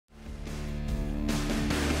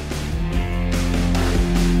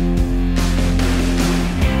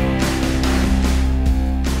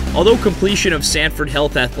Although completion of Sanford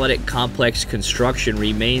Health Athletic Complex construction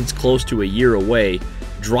remains close to a year away,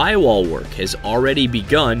 drywall work has already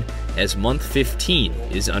begun as month 15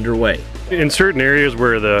 is underway. In certain areas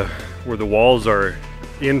where the walls are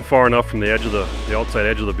in far enough from the edge of the outside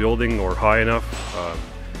edge of the building or high enough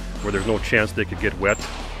where there's no chance they could get wet,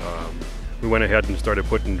 we went ahead and started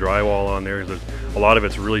putting drywall on there. A lot of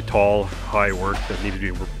it's really tall, high work that needed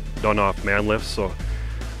to be done off man lifts, so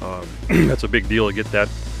that's a big deal to get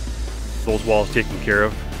those walls taken care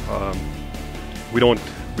of.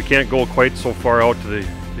 We can't go quite so far out to the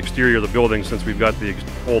exterior of the building since we've got the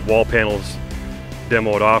old wall panels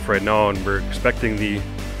demoed off right now, and we're expecting the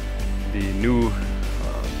new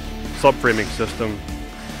subframing system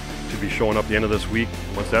to be showing up the end of this week.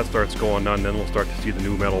 Once that starts going on, then we'll start to see the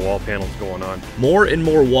new metal wall panels going on. More and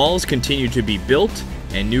more walls continue to be built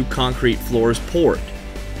and new concrete floors poured,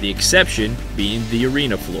 the exception being the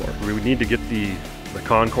arena floor. We would need to get the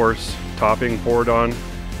concourse topping poured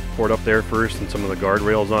up there first, and some of the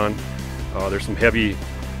guardrails on. There's some heavy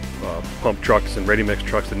pump trucks and ready-mix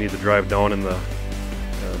trucks that need to drive down in the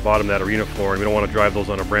bottom of that arena floor, and we don't want to drive those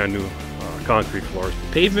on a brand new concrete floors.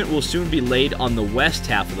 Pavement will soon be laid on the west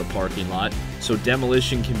half of the parking lot, so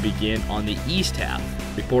demolition can begin on the east half.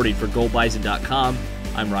 Reporting for GoBison.com,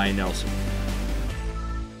 I'm Ryan Nelson.